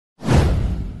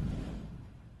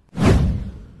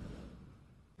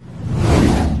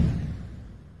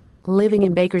Living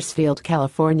in Bakersfield,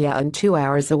 California and 2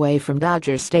 hours away from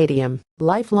Dodger Stadium,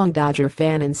 lifelong Dodger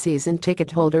fan and season ticket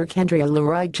holder Kendria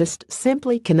Leroy just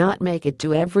simply cannot make it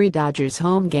to every Dodgers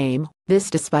home game,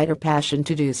 this despite her passion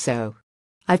to do so.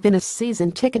 "I've been a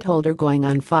season ticket holder going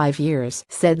on 5 years,"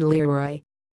 said Leroy.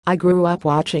 "I grew up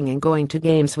watching and going to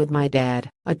games with my dad,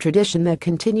 a tradition that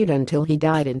continued until he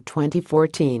died in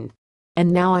 2014.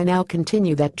 And now I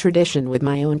continue that tradition with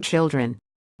my own children."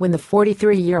 When the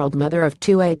 43-year-old mother of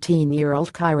two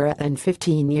 18-year-old Kyra and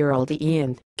 15-year-old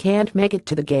Ian can't make it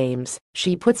to the games,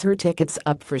 she puts her tickets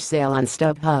up for sale on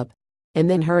StubHub. And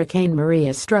then Hurricane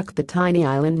Maria struck the tiny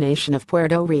island nation of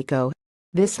Puerto Rico.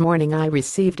 "This morning I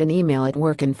received an email at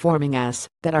work informing us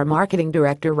that our marketing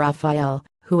director Rafael,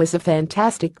 who is a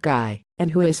fantastic guy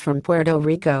and who is from Puerto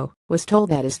Rico, was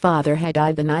told that his father had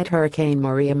died the night Hurricane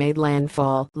Maria made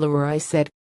landfall," Leroy said.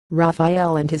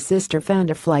 Rafael and his sister found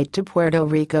a flight to Puerto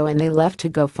Rico and they left to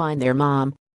go find their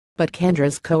mom. But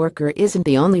Kendra's coworker isn't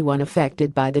the only one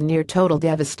affected by the near-total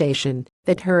devastation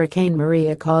that Hurricane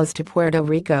Maria caused to Puerto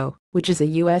Rico, which is a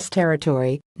U.S.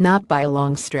 territory, not by a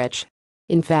long stretch.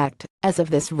 In fact, as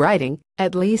of this writing,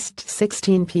 at least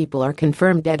 16 people are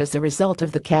confirmed dead as a result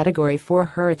of the Category 4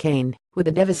 hurricane, with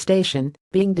the devastation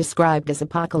being described as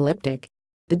apocalyptic.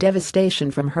 The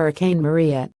devastation from Hurricane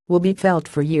Maria will be felt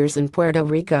for years in Puerto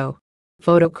Rico.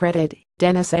 Photo credit,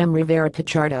 Dennis M. Rivera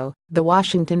Pichardo, The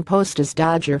Washington Post. As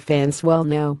Dodger fans well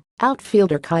know,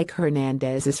 outfielder Kike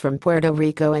Hernandez is from Puerto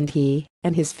Rico and he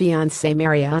and his fiancée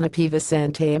Mariana P.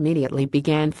 Vicente immediately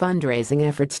began fundraising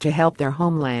efforts to help their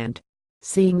homeland.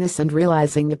 Seeing this and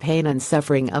realizing the pain and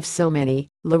suffering of so many,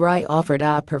 Leroy offered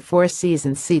up her 4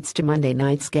 season seats to Monday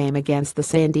night's game against the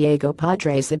San Diego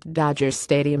Padres at Dodger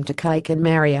Stadium to Kike and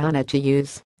Mariana to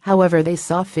use, however they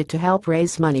saw fit to help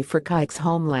raise money for Kike's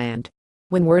homeland.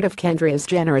 When word of Kendria's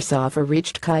generous offer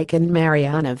reached Kike and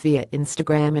Mariana via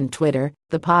Instagram and Twitter,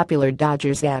 the popular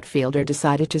Dodgers outfielder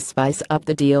decided to spice up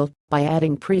the deal by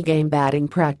adding pre-game batting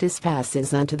practice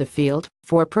passes onto the field,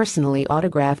 4 personally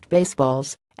autographed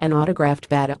baseballs, an autographed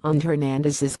bat on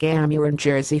Hernandez's game-worn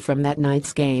jersey from that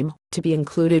night's game, to be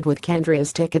included with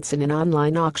Kendria's tickets in an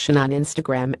online auction on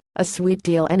Instagram, a sweet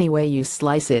deal any way you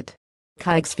slice it.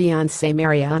 Kike's fiancée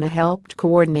Mariana helped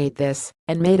coordinate this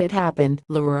and made it happen,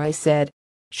 Leroy said.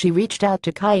 "She reached out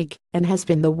to Kike and has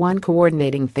been the one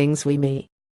coordinating things with me.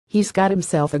 He's got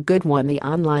himself a good one." The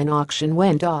online auction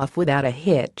went off without a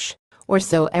hitch, or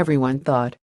so everyone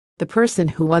thought. "The person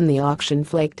who won the auction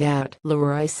flaked out,"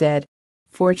 Leroy said.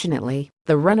 "Fortunately,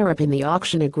 the runner-up in the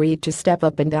auction agreed to step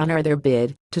up and honor their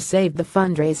bid to save the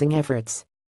fundraising efforts."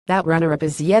 That runner-up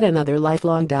is yet another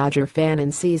lifelong Dodger fan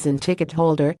and season ticket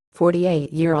holder,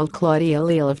 48-year-old Claudia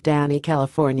Leal of Downey,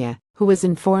 California, who was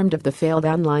informed of the failed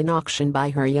online auction by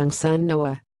her young son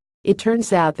Noah. It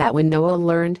turns out that when Noah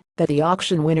learned that the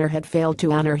auction winner had failed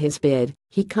to honor his bid,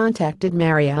 he contacted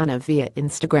Mariana via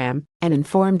Instagram and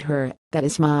informed her that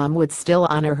his mom would still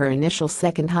honor her initial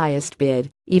second highest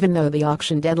bid, even though the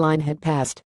auction deadline had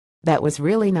passed. "That was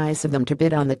really nice of them to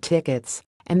bid on the tickets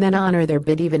and then honor their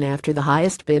bid even after the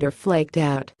highest bidder flaked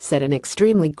out," said an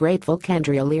extremely grateful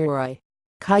Kendria Leroy.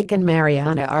 "Kike and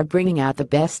Mariana are bringing out the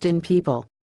best in people.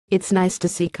 It's nice to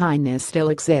see kindness still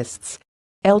exists."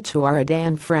 El Tuara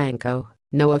Dan Franco,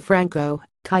 Noah Franco,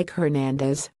 Kike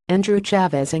Hernandez, Andrew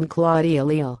Chavez and Claudia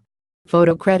Leal.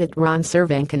 Photo credit Ron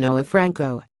Cervenka. Noah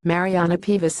Franco, Mariana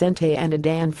P. Vicente and a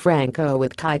Dan Franco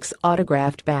with Kike's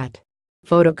autographed bat.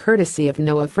 Photo courtesy of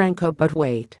Noah Franco. But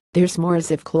wait, there's more, as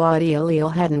if Claudia Leal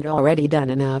hadn't already done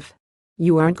enough.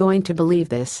 "You aren't going to believe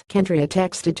this," Kendria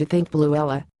texted to Think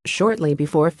Bluella shortly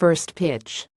before first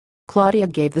pitch. Claudia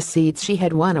gave the seats she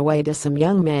had won away to some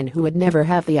young men who would never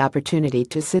have the opportunity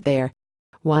to sit there.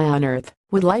 Why on earth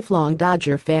would lifelong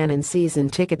Dodger fan and season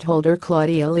ticket holder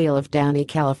Claudia Leal of Downey,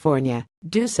 California,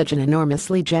 do such an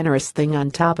enormously generous thing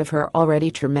on top of her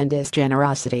already tremendous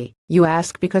generosity, you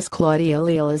ask? Because Claudia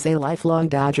Leal is a lifelong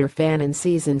Dodger fan and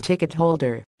season ticket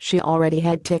holder. She already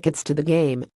had tickets to the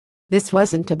game. This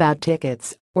wasn't about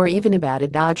tickets, or even about a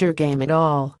Dodger game at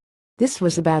all. This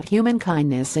was about human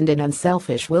kindness and an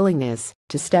unselfish willingness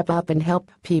to step up and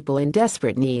help people in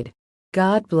desperate need.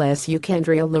 God bless you,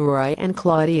 Kendria Leroy and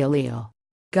Claudia Leal.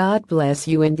 God bless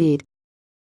you indeed.